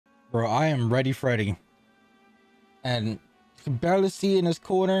Bro, I am ready, Freddy. And you can barely see in this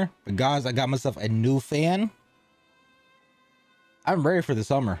corner, but guys, I got myself a new fan. I'm ready for the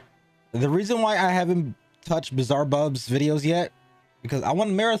summer. The reason why I haven't touched Bizarre Bub's videos yet, because I want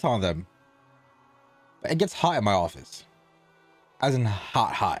to marathon them. But it gets hot in my office. As in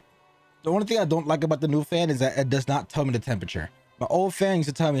hot. The only thing I don't like about the new fan is that it does not tell me the temperature. My old fan used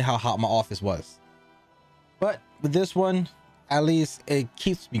to tell me how hot my office was. But with this one, at least it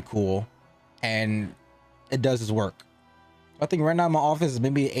keeps me cool and it does its work. I think right now my office is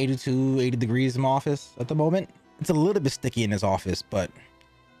maybe 80 degrees in my office at the moment. It's a little bit sticky in this office, but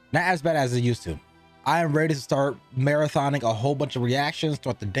not as bad as it used to. I am ready to start marathoning a whole bunch of reactions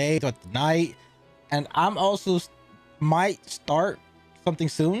throughout the day, throughout the night. And I'm also might start something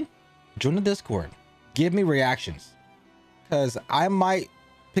soon. Join the Discord. Give me reactions. Because I might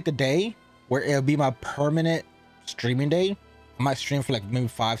pick a day where it'll be my permanent streaming day. I might stream for like maybe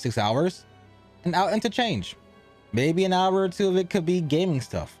 5-6 hours. And I'll interchange. Maybe an hour or two of it could be gaming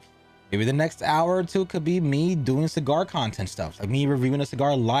stuff. Maybe the next hour or two could be me doing cigar content stuff. Like me reviewing a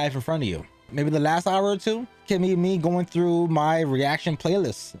cigar live in front of you. Maybe the last hour or two can be me going through my reaction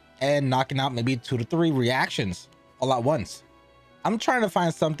playlists and knocking out maybe 2 to 3 reactions all at once. I'm trying to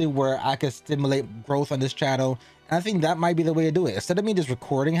find something where I can stimulate growth on this channel. And I think that might be the way to do it. Instead of me just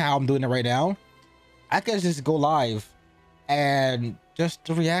recording how I'm doing it right now, I can just go live and just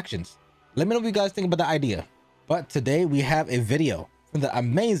do reactions. Let me know what you guys think about the idea. But today we have a video from the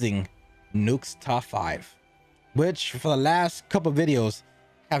amazing Nuke's Top 5, which for the last couple of videos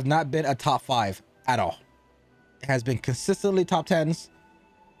have not been a top 5 at all. It has been consistently top 10s,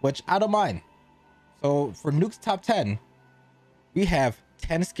 which I don't mind. So for Nuke's Top 10, we have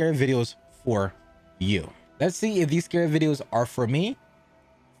 10 scary videos for you. Let's see if these scary videos are for me,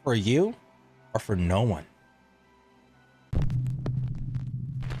 for you, or for no one.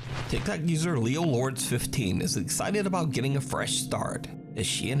 TikTok user Leo Lords 15 is excited about getting a fresh start as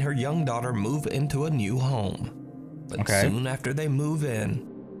she and her young daughter move into a new home. But soon after they move in,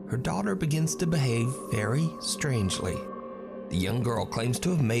 her daughter begins to behave very strangely. The young girl claims to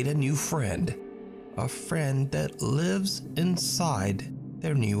have made a new friend, a friend that lives inside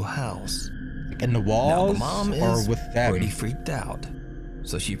their new house. In the walls, now, the mom is with them? pretty freaked out,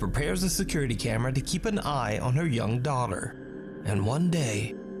 so she prepares a security camera to keep an eye on her young daughter. And one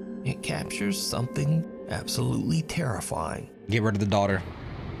day, it captures something absolutely terrifying. Get rid of the daughter.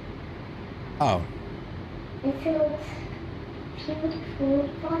 Oh. It feels beautiful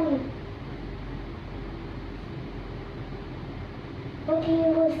and funny. What are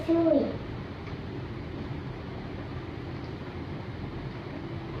you guys doing?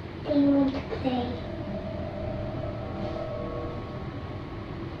 Do you want to play?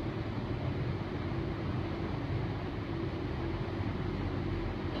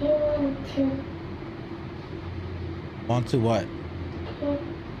 Do you want to? Want to what?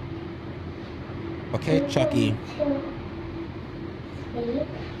 Okay, Chucky.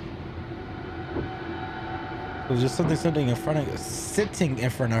 There's just something sitting in front of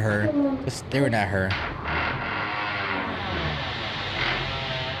her, just staring at her.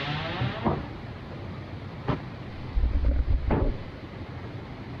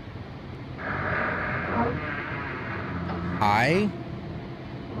 Hi.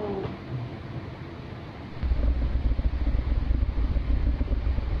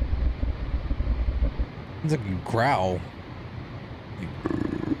 It's like a growl.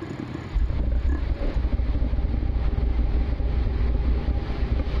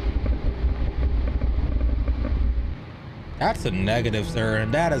 That's a negative, sir,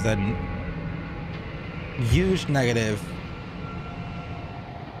 and that is a huge negative.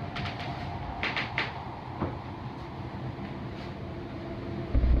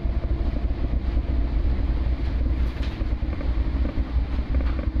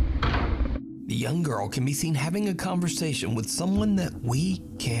 The young girl can be seen having a conversation with someone that we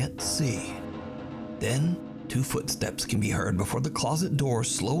can't see. Then, 2 footsteps can be heard before the closet door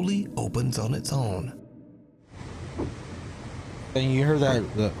slowly opens on its own. And you heard that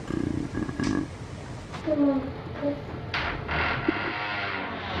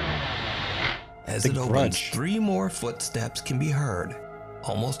as it opens, 3 more footsteps can be heard,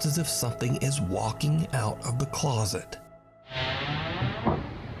 almost as if something is walking out of the closet.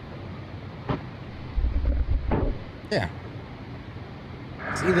 Yeah.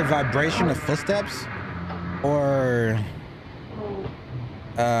 It's either vibration of footsteps or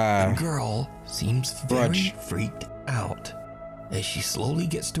the girl seems very freaked out as she slowly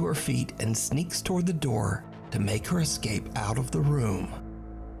gets to her feet and sneaks toward the door to make her escape out of the room.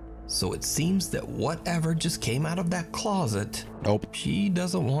 So it seems that whatever just came out of that closet, Nope. she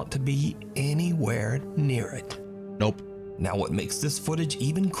doesn't want to be anywhere near it. Nope. Now what makes this footage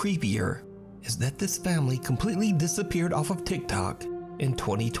even creepier is that this family completely disappeared off of TikTok in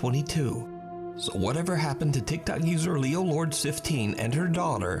 2022. So whatever happened to TikTok user Leo Lords 15 and her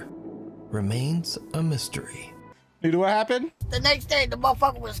daughter remains a mystery. You know what happened? The next day, the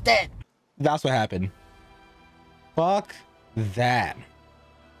motherfucker was dead. That's what happened. Fuck that.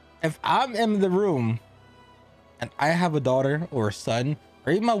 If I'm in the room and I have a daughter or a son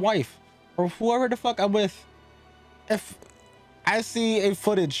or even my wife or whoever the fuck I'm with, if I see a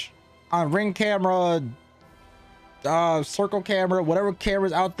footage on Ring camera, circle camera, whatever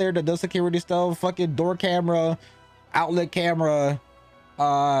cameras out there that does security stuff, fucking door camera, outlet camera,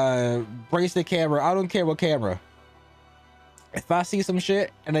 bracelet camera, I don't care what camera. If I see some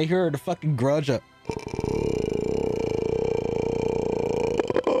shit and I hear the fucking grudge up,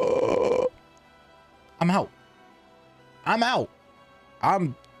 I'm out. I'm out.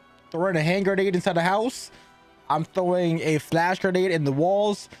 I'm throwing a hand grenade inside the house. I'm throwing a flash grenade in the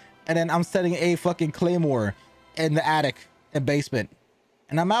walls, and then I'm setting a fucking claymore in the attic and basement,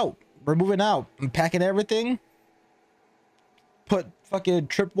 and I'm out. We're moving out. I'm packing everything. Put fucking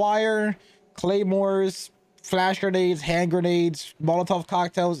tripwire, claymores, flash grenades, hand grenades, Molotov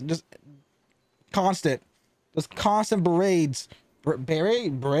cocktails, just constant barrage,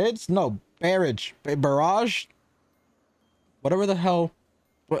 barrage, whatever the hell,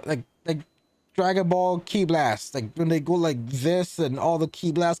 like Dragon Ball key blast, like when they go like this and all the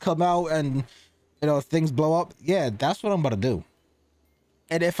key blasts come out and you know things blow up. Yeah, that's what I'm about to do.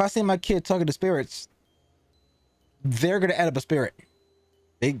 And if I see my kid talking to spirits, they're gonna end up a spirit.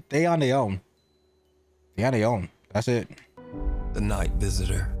 They on their own. They on their own. That's it. The night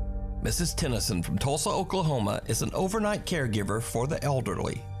visitor. Mrs. Tennyson from Tulsa, Oklahoma is an overnight caregiver for the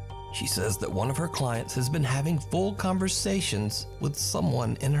elderly. She says that one of her clients has been having full conversations with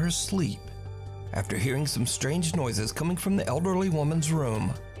someone in her sleep. After hearing some strange noises coming from the elderly woman's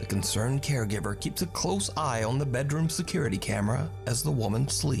room, the concerned caregiver keeps a close eye on the bedroom security camera as the woman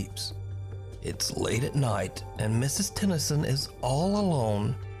sleeps. It's late at night and Mrs. Tennyson is all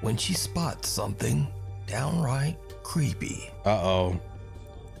alone when she spots something downright creepy. Uh-oh.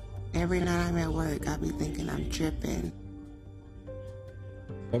 Every night I'm at work, I be thinking I'm tripping.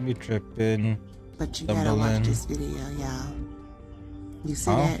 Don't be tripping. But you gotta watch this video, y'all. You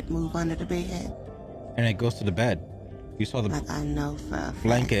see that move under the bed? And it goes to the bed. You saw the like I know for a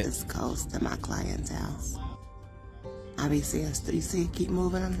blanket. Fact it's close to my client's house. I be seeing, you see it keep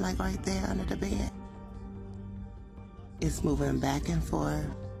moving like right there under the bed? It's moving back and forth.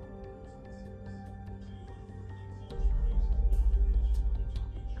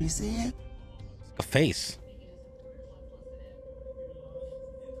 You see it? It's a face.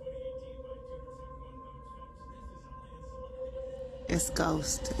 It's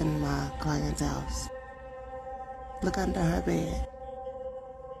ghost in my client's house. Look under her bed.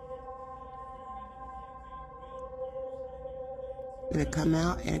 It'll come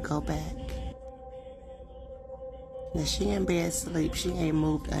out and go back. Now she in bed sleep, she ain't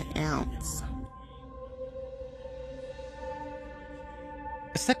moved an ounce.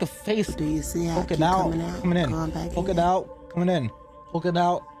 It's like a face. Do you see how poking out, coming in, poking out, coming in, poking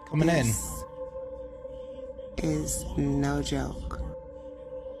out, coming in. This is no joke.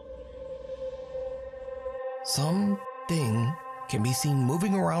 Something can be seen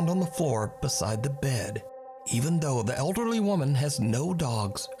moving around on the floor beside the bed, even though the elderly woman has no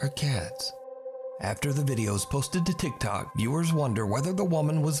dogs or cats. After the video is posted to TikTok, viewers wonder whether the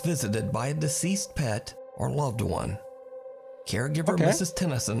woman was visited by a deceased pet or loved one. Caregiver Mrs.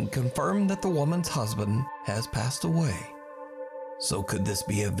 Tennyson confirmed that the woman's husband has passed away. So could this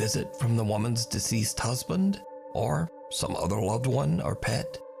be a visit from the woman's deceased husband or some other loved one or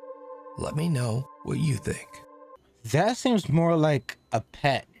pet? Let me know what you think. That seems more like a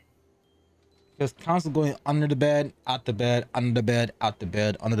pet. Just constantly going under the bed, out the bed, under the bed, out the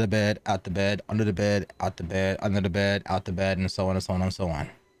bed, under the bed, out the bed, under the bed, out the bed, under the bed, out the bed, and so on and so on and so on.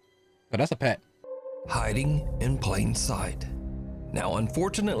 But that's a pet. Hiding in plain sight. Now,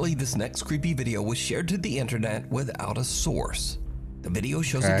 unfortunately, this next creepy video was shared to the internet without a source. The video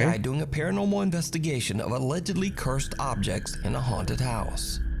shows a guy doing a paranormal investigation of allegedly cursed objects in a haunted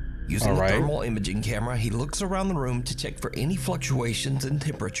house. Using a thermal imaging camera, he looks around the room to check for any fluctuations in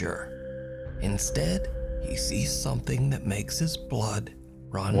temperature. Instead, he sees something that makes his blood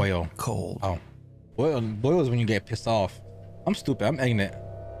run cold. Oh, boil is when you get pissed off. I'm stupid. I'm ignorant.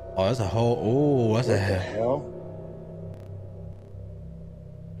 Oh, that's a whole. Oh, that's what the hell?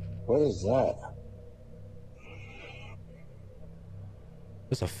 What is that?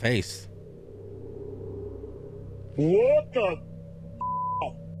 It's a face. What the?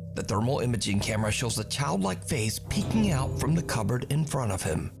 The thermal imaging camera shows a childlike face peeking out from the cupboard in front of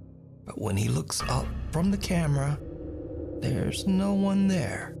him. But when he looks up from the camera, there's no one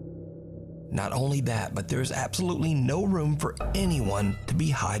there. Not only that, but there's absolutely no room for anyone to be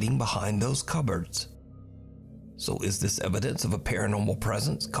hiding behind those cupboards. So is this evidence of a paranormal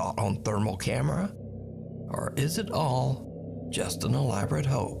presence caught on thermal camera? Or is it all just an elaborate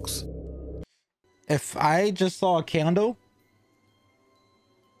hoax? If I just saw a candle,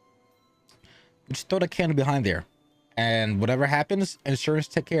 just throw the candle behind there, and whatever happens, insurance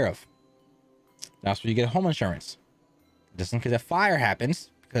take care of. That's where you get home insurance. Just in case a fire happens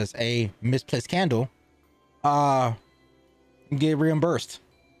because a misplaced candle, you get reimbursed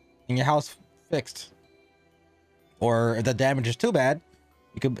and your house fixed. Or if the damage is too bad,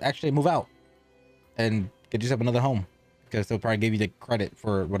 you could actually move out and get yourself another home because they'll probably give you the credit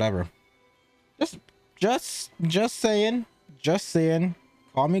for whatever. Just saying.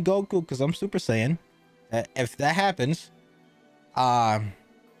 Call me Goku because I'm Super Saiyan. If that happens,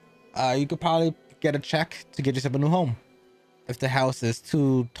 you could probably get a check to get yourself a new home if the house is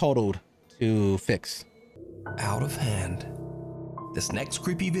too totaled to fix. Out of hand. This next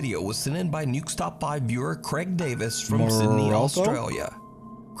creepy video was sent in by Nuke's Top 5 viewer Craig Davis from Sydney, Morocco? Australia.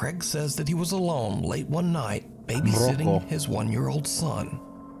 Craig says that he was alone late one night babysitting Morocco. his 1-year-old son.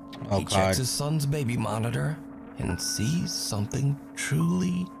 Oh, He checks his son's baby monitor and sees something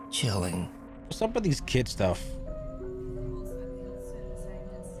truly chilling. What's up with these kid stuff?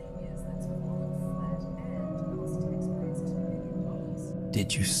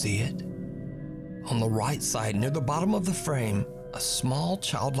 Did you see it? On the right side, near the bottom of the frame, a small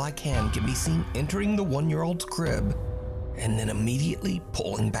childlike hand can be seen entering the 1-year-old's crib and then immediately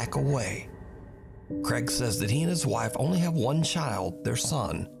pulling back away. Craig says that he and his wife only have one child, their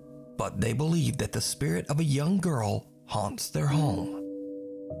son, but they believe that the spirit of a young girl haunts their home.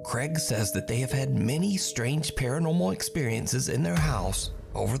 Craig says that they have had many strange paranormal experiences in their house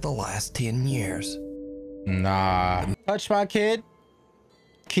over the last 10 years. Nah. Touch my kid,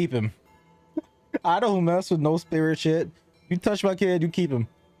 keep him. I don't mess with no spirit shit. You touch my kid, you keep him.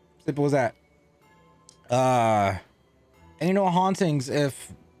 Simple as that. And you know, hauntings,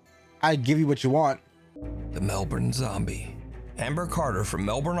 if I give you what you want. The Melbourne Zombie. Amber Carter from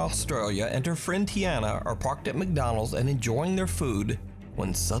Melbourne, Australia, and her friend Tiana are parked at McDonald's and enjoying their food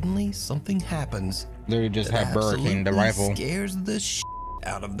when suddenly something happens. They just that have Burger King, the absolutely rifle. scares the shit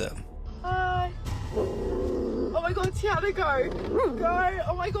out of them. Hi. Oh my god, Tiana, go. Go.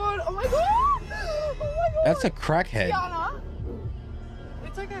 Oh my god. Oh my god. Oh my god. That's a crackhead. Tiana.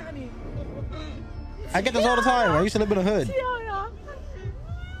 It's okay, honey. I get this all the time. I used to live in a hood. Tiana.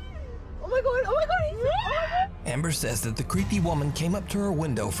 Oh my god. Oh my god. Oh my god. Amber says that the creepy woman came up to her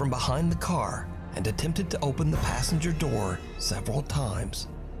window from behind the car and attempted to open the passenger door several times.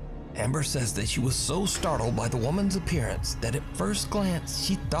 Amber says that she was so startled by the woman's appearance that at first glance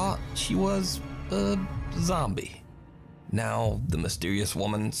she thought she was a zombie. Now, the mysterious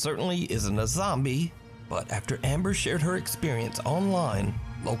woman certainly isn't a zombie, but after Amber shared her experience online,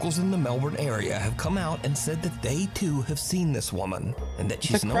 locals in the Melbourne area have come out and said that they too have seen this woman and that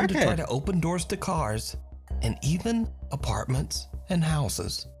she's known to try to open doors to cars and even apartments and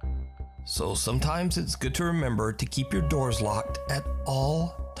houses. So sometimes it's good to remember to keep your doors locked at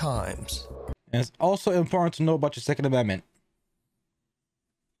all times. And it's also important to know about your Second Amendment.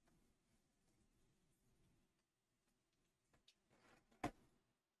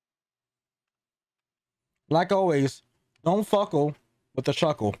 Like always, don't fuckle with the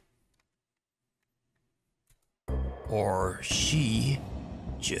chuckle. Or she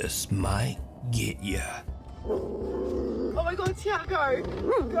just might get ya. Oh my god, Tiana, go.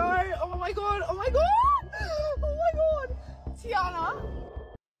 Go. Oh my god. Oh my god. Oh my god. Tiana.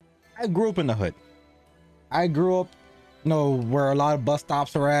 I grew up in the hood. I grew up, you know, where a lot of bus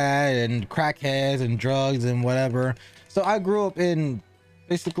stops are at and crackheads and drugs and whatever. So I grew up in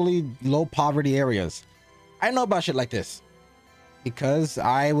basically low poverty areas. I know about shit like this because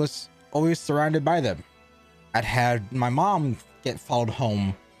I was always surrounded by them. I'd had my mom get followed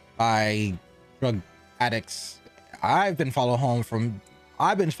home by drug addicts. I've been followed home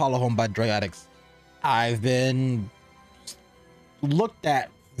by drug addicts. I've been looked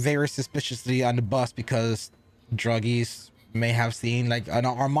at very suspiciously on the bus because druggies may have seen like an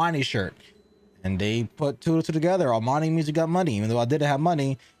Armani shirt and they put two and two together. Armani means you got money. Even though I didn't have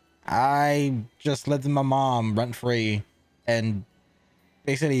money, I just lived with my mom rent free and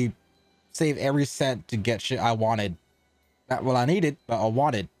basically save every cent to get shit I wanted. Not what I needed, but I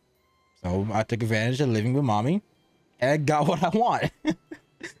wanted. So I took advantage of living with mommy and got what I want.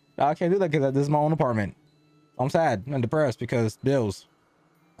 I can't do that because this is my own apartment. I'm sad and depressed because bills.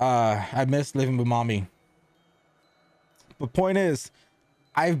 I miss living with mommy. The point is,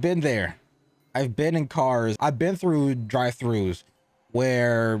 I've been there. I've been in cars. I've been through drive-thrus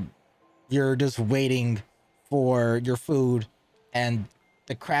where you're just waiting for your food, and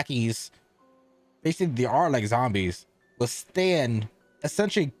the crackies, basically they are like zombies, will stand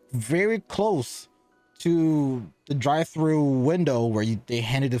essentially very close to the drive-through window where they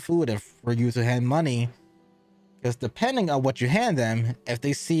handed the food and for you to hand money. Because depending on what you hand them, if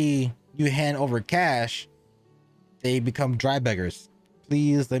they see you hand over cash, they become dry beggars.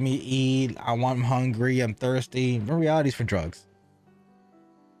 Please let me eat. I'm hungry. I'm thirsty. The realities for drugs.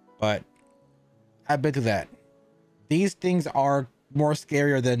 But I've been through that. These things are more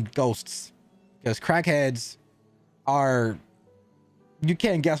scarier than ghosts, because crackheads are, you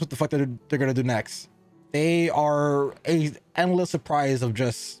can't guess what the fuck they're gonna do next. They are a endless surprise of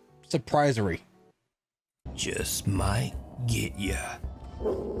just surprisery. Just might get ya.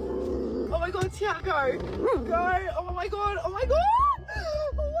 Oh my god, Tiago! Go! Oh my god! Oh my god!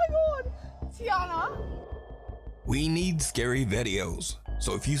 Oh my god! Tiana! We need scary videos.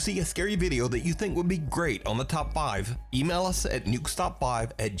 So if you see a scary video that you think would be great on the top 5, email us at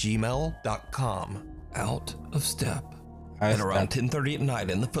nukestop5@gmail.com. Out of step. At around 10:30 at night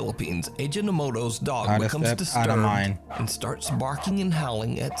in the Philippines, Agent Emoto's dog becomes disturbed and starts barking and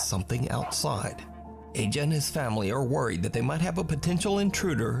howling at something outside. Aja and his family are worried that they might have a potential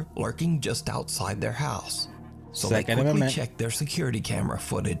intruder lurking just outside their house. So they quickly check their security camera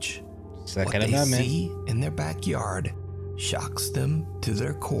footage. What they see in their backyard shocks them to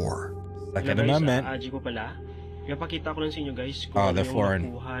their core. Second Amendment. Ipapakita ko lang sa inyo guys kung ano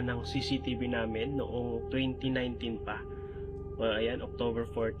yung nakuha ng CCTV namin noong 2019 pa. Ayan, October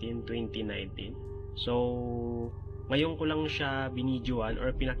 14, 2019. So, ngayon ko lang siya binidyoan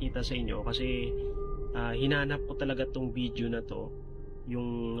or pinakita sa inyo kasi hinanap ko talaga tong video na to,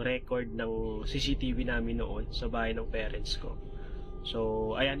 yung record ng CCTV namin noon sa bahay ng parents ko. So,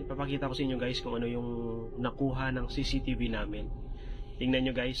 ayan, ipapakita ko sa inyo guys kung ano yung nakuha ng CCTV namin. Tingnan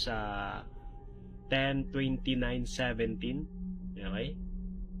nyo guys sa 10:29:17. Okay?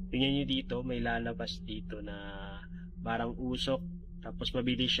 Tingnan nyo dito, may lalabas dito na parang usok, tapos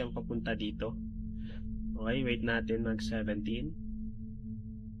mabilis siyang papunta dito. Okay, wait natin mag 17.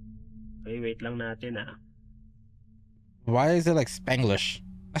 Okay, wait lang natin Why is it like Spanglish?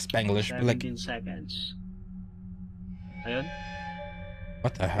 Spanglish, 17 like seconds. Ayun.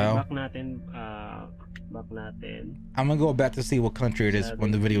 What the hell? Back natin, I'm gonna go back to see what country it is when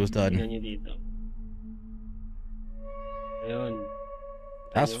the video is done. Tingnan nyo dito. Ayun.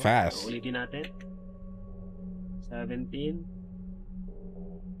 That's fast. Ulitin natin. 17.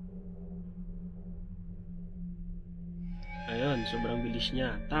 Ayun, sobrang bilis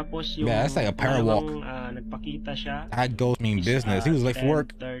niya. Tapos yung that's like a power walk. Nagpakita siya. That ghost mean business. He was late for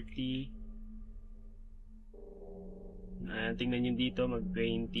work. 10:30. Tingnan nyo dito,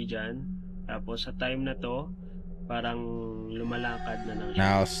 mag-20 dyan. Tapos sa time na to, parang lumalakad na lang siya.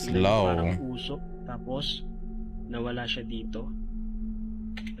 Now slow. Parang usok. Tapos nawala siya dito.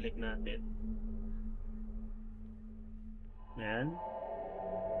 Balik natin. Ayan.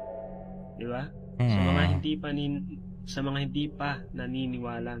 Diba? Sa mga hindi pa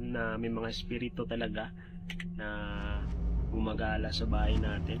naniniwala na may mga espiritu talaga na gumagala sa bahay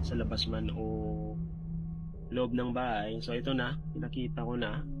natin, sa labas man o loob ng bahay. So ito na, pinakita ko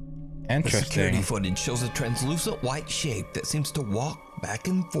na. The security footage shows a translucent white shape that seems to walk back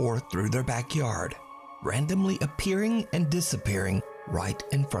and forth through their backyard, randomly appearing and disappearing right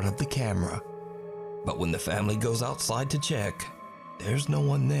in front of the camera. But when the family goes outside to check, there's no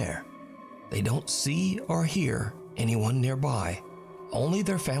one there. They don't see or hear anyone nearby. Only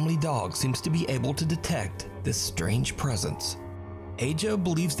their family dog seems to be able to detect this strange presence. Aja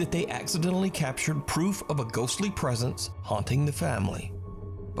believes that they accidentally captured proof of a ghostly presence haunting the family.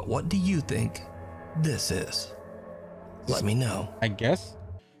 But what do you think this is? Let me know. I guess.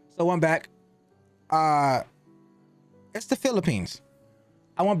 So I'm back. It's the Philippines.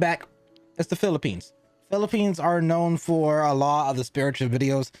 I went back. It's the Philippines. Philippines are known for a lot of the spiritual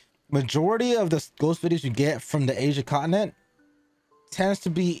videos. Majority of the ghost videos you get from the Asia continent tends to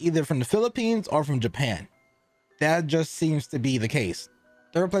be either from the Philippines or from Japan. That just seems to be the case.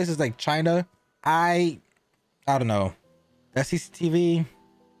 There are places like China. I don't know. That CCTV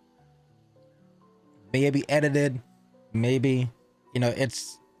maybe edited, maybe, you know,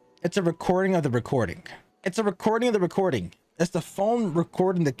 it's a recording of the recording. It's a recording of the recording. It's the phone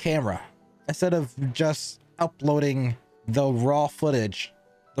recording the camera instead of just uploading the raw footage.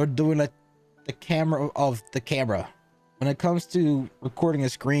 They're doing like the camera of the camera When it comes to recording a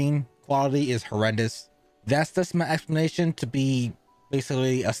screen, quality is horrendous. That's just my explanation to be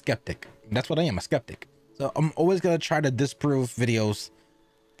basically a skeptic. That's what I am, a skeptic. So I'm always going to try to disprove videos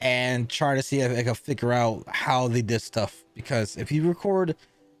and try to see if I can figure out how they did stuff. Because if you record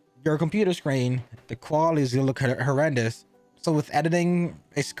your computer screen, the quality is going to look horrendous. So with editing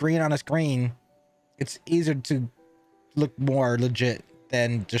a screen on a screen, it's easier to look more legit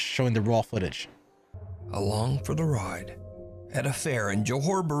than just showing the raw footage. Along for the ride. At a fair in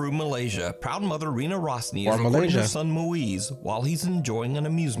Johor Bahru, Malaysia, proud mother Rina Rosni is recording her son Muiz while he's enjoying an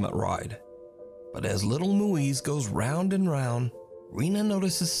amusement ride. But as little Muiz goes round and round, Rina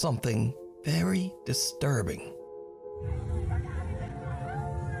notices something very disturbing.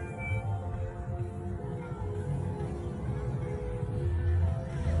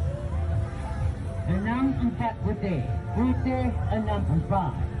 Enam empat putih, putih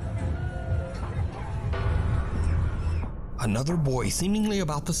 64. Another boy, seemingly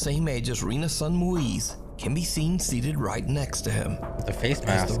about the same age as Rina's son Muiz, can be seen seated right next to him. The face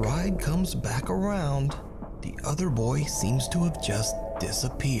mask. As the ride comes back around, the other boy seems to have just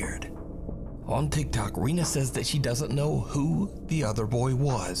disappeared. On TikTok, Rina says that she doesn't know who the other boy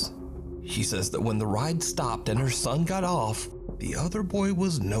was. She says that when the ride stopped and her son got off, the other boy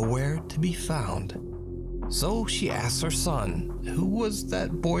was nowhere to be found. So she asks her son, "Who was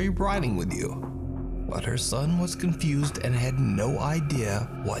that boy riding with you?" But her son was confused and had no idea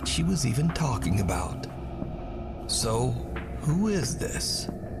what she was even talking about. So, who is this?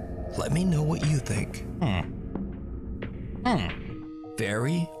 Let me know what you think.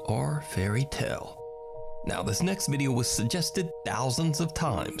 Fairy or fairy tale? Now, this next video was suggested thousands of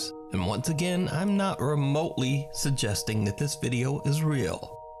times, and once again, I'm not remotely suggesting that this video is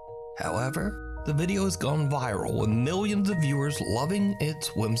real. However, the video has gone viral with millions of viewers loving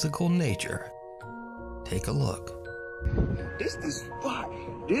its whimsical nature. Take a look. This the spot.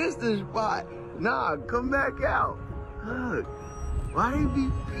 This the spot. Nah, come back out. Look. Why they be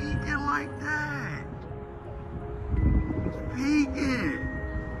peeking like that? Peeking.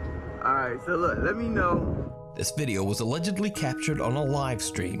 Alright, so look, let me know. This video was allegedly captured on a live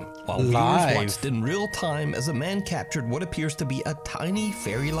stream, while viewers watched in real time as a man captured what appears to be a tiny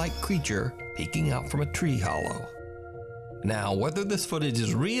fairy-like creature peeking out from a tree hollow. Now, whether this footage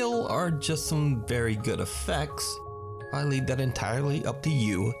is real or just some very good effects, I leave that entirely up to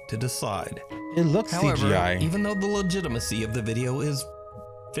you to decide. It looks CGI. Even though the legitimacy of the video is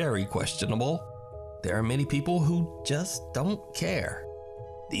very questionable, there are many people who just don't care.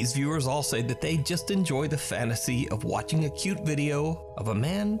 These viewers all say that they just enjoy the fantasy of watching a cute video of a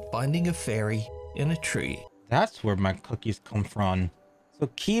man finding a fairy in a tree. That's where my cookies come from. So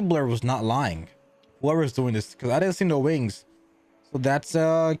Keebler was not lying. Whoever's doing this, because I didn't see no wings. So that's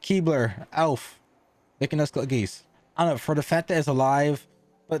Keebler, Elf, making us cookies. I don't know, for the fact that it's alive,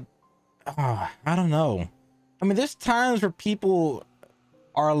 but I don't know. I mean, there's times where people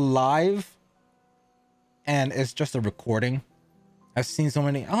are alive and it's just a recording. I've seen so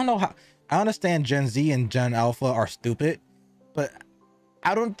many. I don't know how. I understand Gen Z and Gen Alpha are stupid, but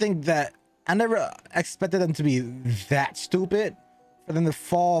I don't think that. I never expected them to be that stupid for them to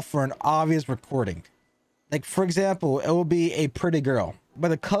fall for an obvious recording. Like, for example, it will be a pretty girl, but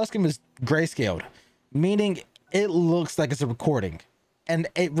the color scheme is grayscaled, meaning it looks like it's a recording and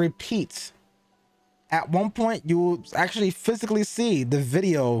it repeats. At one point, you will actually physically see the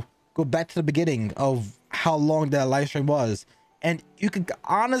video go back to the beginning of how long that live stream was. And you can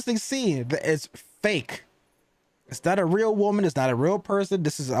honestly see that it's fake. It's not a real woman. It's not a real person.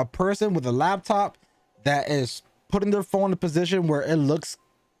 This is a person with a laptop that is putting their phone in a position where it looks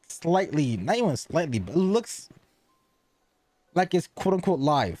slightly, not even slightly, but it looks like it's quote unquote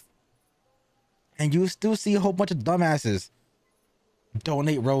live. And you still see a whole bunch of dumbasses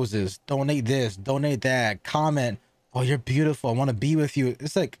donate roses, donate this, donate that, comment, "Oh, you're beautiful, I want to be with you."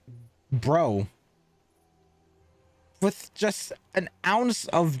 It's like, bro, with just an ounce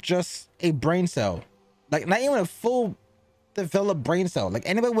of just a brain cell, like not even a full developed brain cell, like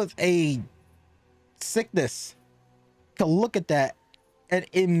anybody with a sickness can look at that and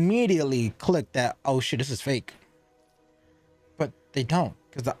immediately click that, "Oh shit, this is fake." But they don't,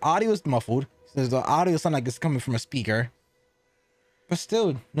 because the audio is muffled. So the audio sounds like it's coming from a speaker, but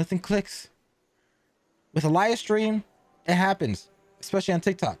still nothing clicks. With a live stream, it happens, especially on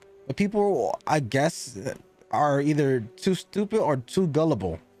TikTok. But people, I guess, are either too stupid or too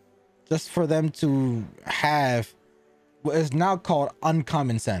gullible just for them to have what is now called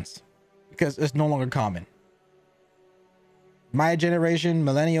uncommon sense, because it's no longer common. My generation,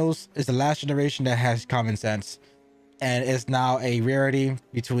 millennials, is the last generation that has common sense, and it's now a rarity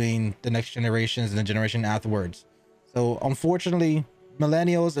between the next generations and the generation afterwards. So unfortunately,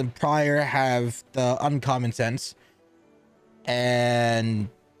 millennials and prior have the uncommon sense, and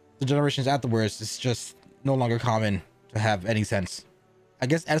the generations afterwards, it's just no longer common to have any sense. I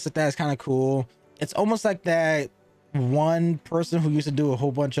guess edits like that is kind of cool. It's almost like that one person who used to do a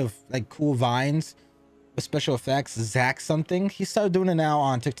whole bunch of like cool vines with special effects, Zach something. He started doing it now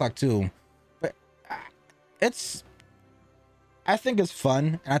on TikTok too. But I think it's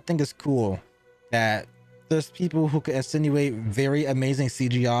fun, and I think it's cool that there's people who can insinuate very amazing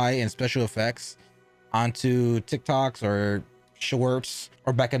CGI and special effects onto TikToks or shorts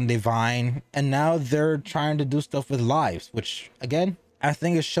or back in the Vine, and now they're trying to do stuff with lives, which again, I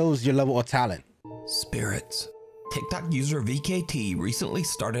think it shows your level of talent. Spirits. TikTok user VKT recently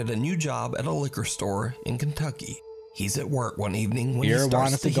started a new job at a liquor store in Kentucky. He's at work one evening when he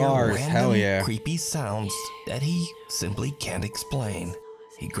starts to hear random creepy sounds that he simply can't explain.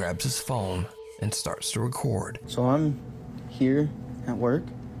 He grabs his phone and starts to record. So I'm here at work,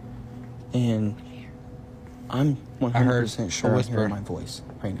 and I'm 100% sure I'm hearing my voice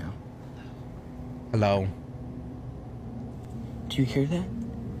right now. Hello. Do you hear that?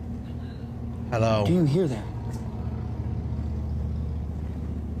 Hello. Do you hear that?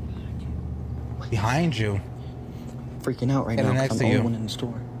 Behind you. Freaking out right now because I'm the only one in the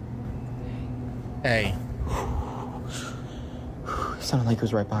store. Hey. It sounded like it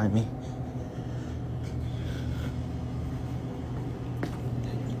was right behind me.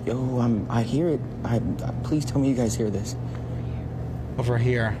 Yo, I hear it. Please tell me you guys hear this. Over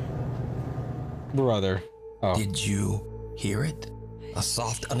here. Brother. Oh. Did you hear it? A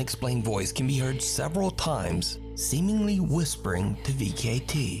soft, unexplained voice can be heard several times, seemingly whispering to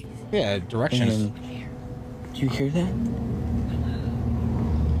VKT. Yeah, directions. Do you hear that?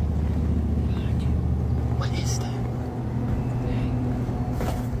 What is that?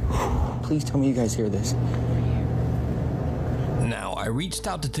 Please tell me you guys hear this. Now, I reached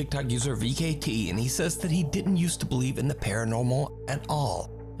out to TikTok user VKT, and he says that he didn't used to believe in the paranormal at all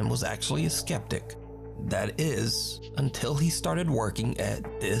and was actually a skeptic. That is, until he started working at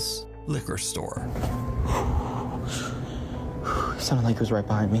this liquor store. It sounded like it was right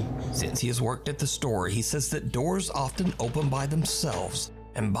behind me. Since he has worked at the store, he says that doors often open by themselves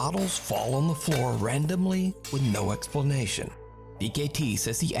and bottles fall on the floor randomly with no explanation. VKT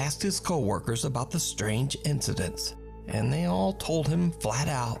says he asked his co-workers about the strange incidents, and they all told him flat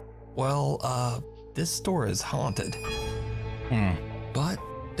out, well, this store is haunted. But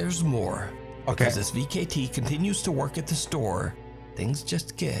there's more. Okay. Because as VKT continues to work at the store, things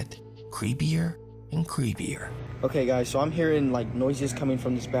just get creepier and creepier. Okay, guys, so I'm hearing like noises coming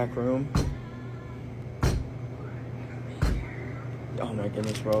from this back room. Oh my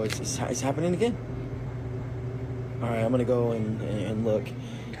goodness, bro, it's happening again. All right, I'm gonna go and look.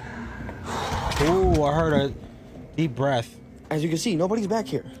 Ooh, I heard a deep breath. As you can see, nobody's back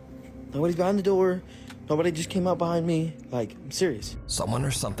here. Nobody's behind the door. Nobody just came up behind me. Like, I'm serious. Someone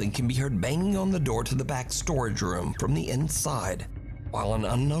or something can be heard banging on the door to the back storage room from the inside, while an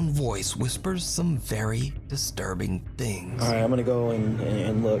unknown voice whispers some very disturbing things. All right, I'm gonna go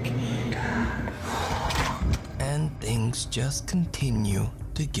and look. And things just continue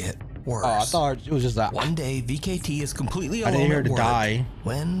to get worse. Oh, I thought it was just that. One day, VKT is completely alone I didn't hear at to work die.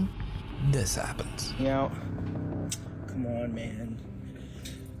 when this happens. You know, come on, man.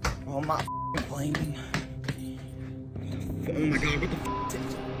 Oh, I'm not playing. Oh my god, what the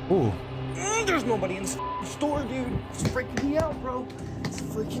is it? Ooh. There's nobody in the store, dude. It's freaking me out, bro. It's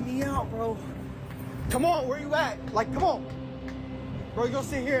freaking me out, bro. Come on, where you at? Like, come on. Bro, you gonna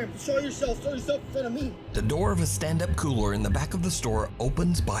sit here and show yourself in front of me. The door of a stand-up cooler in the back of the store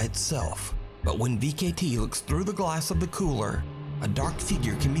opens by itself. But when VKT looks through the glass of the cooler, a dark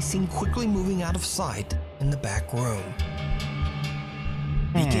figure can be seen quickly moving out of sight in the back room.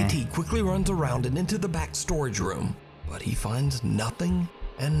 VKT quickly runs around and into the back storage room, but he finds nothing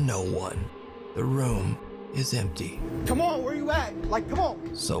and no one. The room is empty. Come on, where you at? Like, come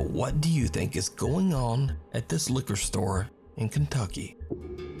on. So what do you think is going on at this liquor store in Kentucky?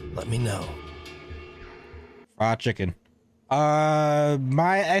 Let me know. Fried chicken.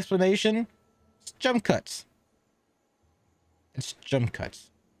 My explanation, it's jump cuts. It's jump cuts.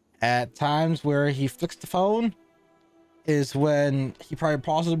 At times where he flicks the phone is when he probably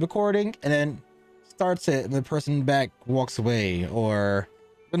pauses the recording and then starts it and the person back walks away. Or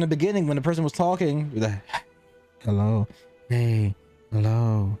in the beginning when the person was talking, the hello, hey,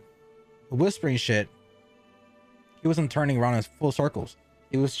 hello, whispering shit. He wasn't turning around in full circles.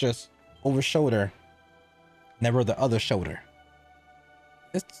 He was just over shoulder, never the other shoulder.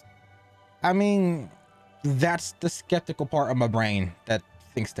 I mean, that's the skeptical part of my brain that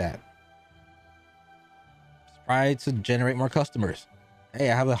thinks that. try to generate more customers. Hey,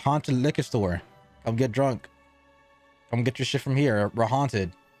 I have a haunted liquor store. Come get drunk. Come get your shit from here. We're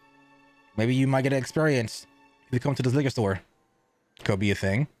haunted. Maybe you might get an experience if you come to this liquor store. Could be a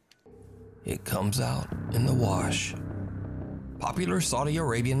thing. It comes out in the wash. Popular Saudi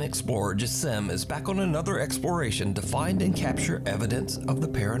Arabian explorer Jassim is back on another exploration to find and capture evidence of the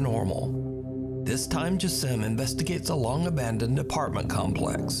paranormal. This time Jassim investigates a long-abandoned apartment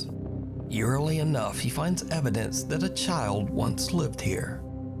complex. Eerily enough, he finds evidence that a child once lived here.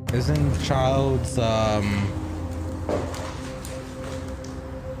 Isn't the child's, what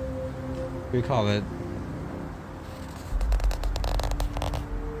do you call it?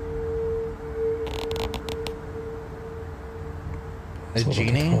 A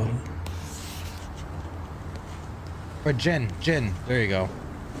genie? Or Jinn. There you go.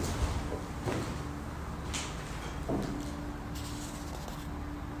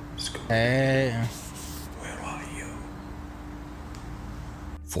 Hey. Where are you?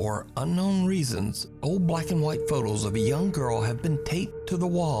 For unknown reasons, old black and white photos of a young girl have been taped to the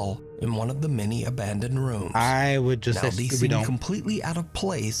wall in one of the many abandoned rooms. I would just now say these seem completely out of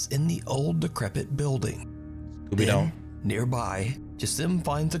place in the old decrepit building. Then, nearby, Jassim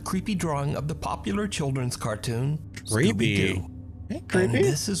finds a creepy drawing of the popular children's cartoon, Scooby-Doo. And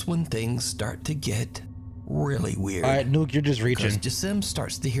this is when things start to get really weird. All right, Nuke, you're just reaching. Because Jassim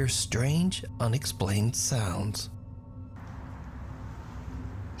starts to hear strange, unexplained sounds.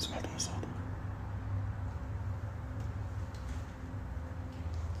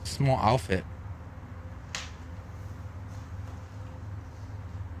 Small outfit.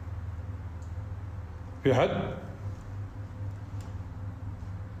 في حد؟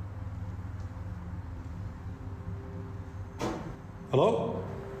 Hello?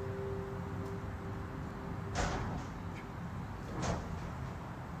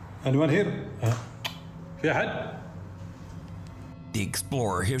 Anyone here? في أحد? The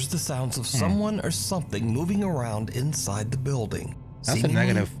explorer hears the sounds of someone or something moving around inside the building. That's a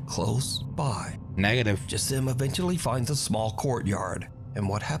negative. Close by. Negative. Jassim eventually finds a small courtyard, and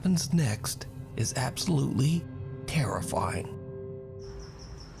what happens next is absolutely terrifying.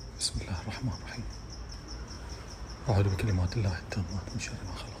 بسم الله الرحمن الرحيم. أعوذ بكلمات الله التامات من شر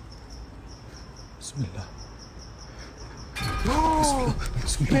ما خلق. بسم الله.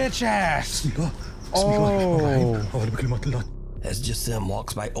 Bitch ass. بسم الله. بسم الله الرحمن الرحيم. أعوذ بكلمات الله. As Jassim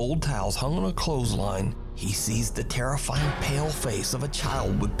walks by old towels hung on a clothesline, he sees the terrifying pale face of a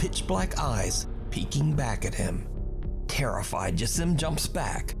child with pitch black eyes peeking back at him. Terrified, Jassim jumps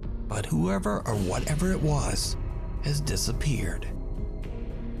back, but whoever or whatever it was has disappeared.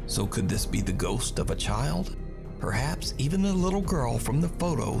 So could this be the ghost of a child? Perhaps even the little girl from the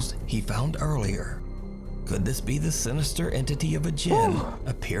photos he found earlier. Could this be the sinister entity of a jinn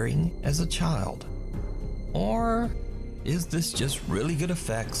appearing as a child? Or is this just really good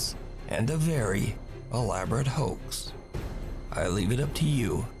effects and a very elaborate hoax? I leave it up to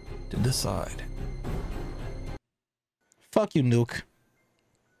you to decide. Fuck you, Nuke.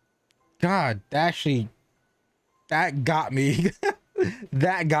 God, that got me.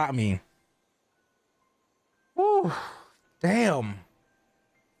 That got me. Woo. Damn.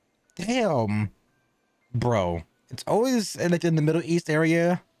 Bro, it's always like in the Middle East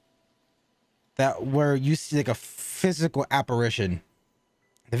area that where you see like a physical apparition.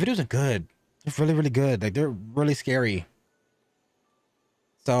 The videos are good. They're really, really good. Like, they're really scary.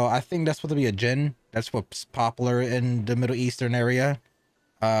 So I think that's supposed to be a jinn. That's what's popular in the Middle Eastern area.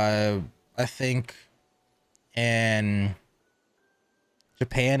 I think in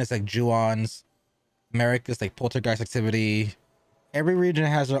Japan it's like Ju-ons. America's like poltergeist activity. Every region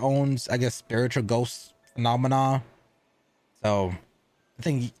has their own, I guess, spiritual ghost phenomena. So I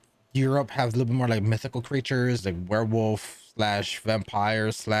think Europe has a little bit more like mythical creatures, like werewolf slash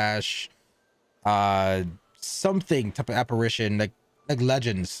vampire slash something type of apparition, like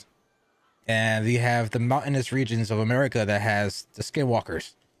legends. And you have the mountainous regions of America that has the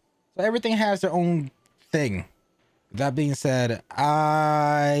skinwalkers. So everything has their own thing. That being said,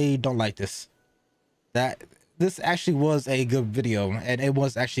 I don't like this. This actually was a good video, and it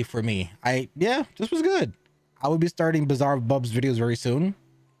was actually for me. Yeah, this was good. I will be starting Bizarre Bubs videos very soon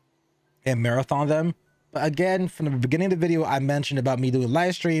and marathon them. But again, from the beginning of the video, I mentioned about me doing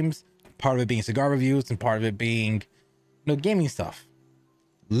live streams, part of it being cigar reviews and part of it being, gaming stuff.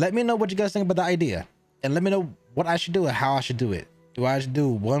 Let me know what you guys think about the idea, and let me know what I should do and how I should do it. Do I should do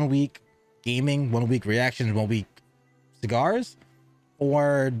 1 week gaming, 1 week reactions, 1 week cigars,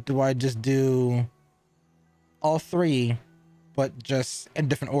 or do I just do all three but just in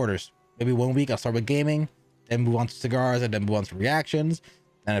different orders? Maybe 1 week I'll start with gaming, then move on to cigars, and then move on to reactions.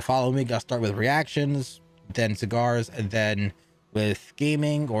 And the following week I'll start with reactions, then cigars, and then with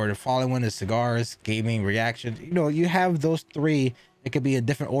gaming, or the following one is cigars, gaming, reaction. You know, you have those three. It could be in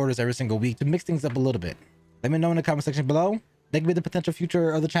different orders every single week to mix things up a little bit. Let me know in the comment section below. That could be the potential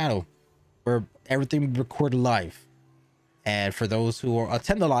future of the channel, where everything recorded live. And for those who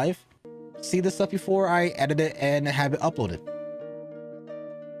attend the live, see this stuff before I edit it and have it uploaded.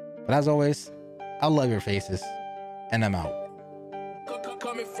 But as always, I love your faces, and I'm out.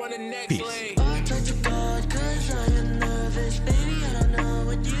 Peace.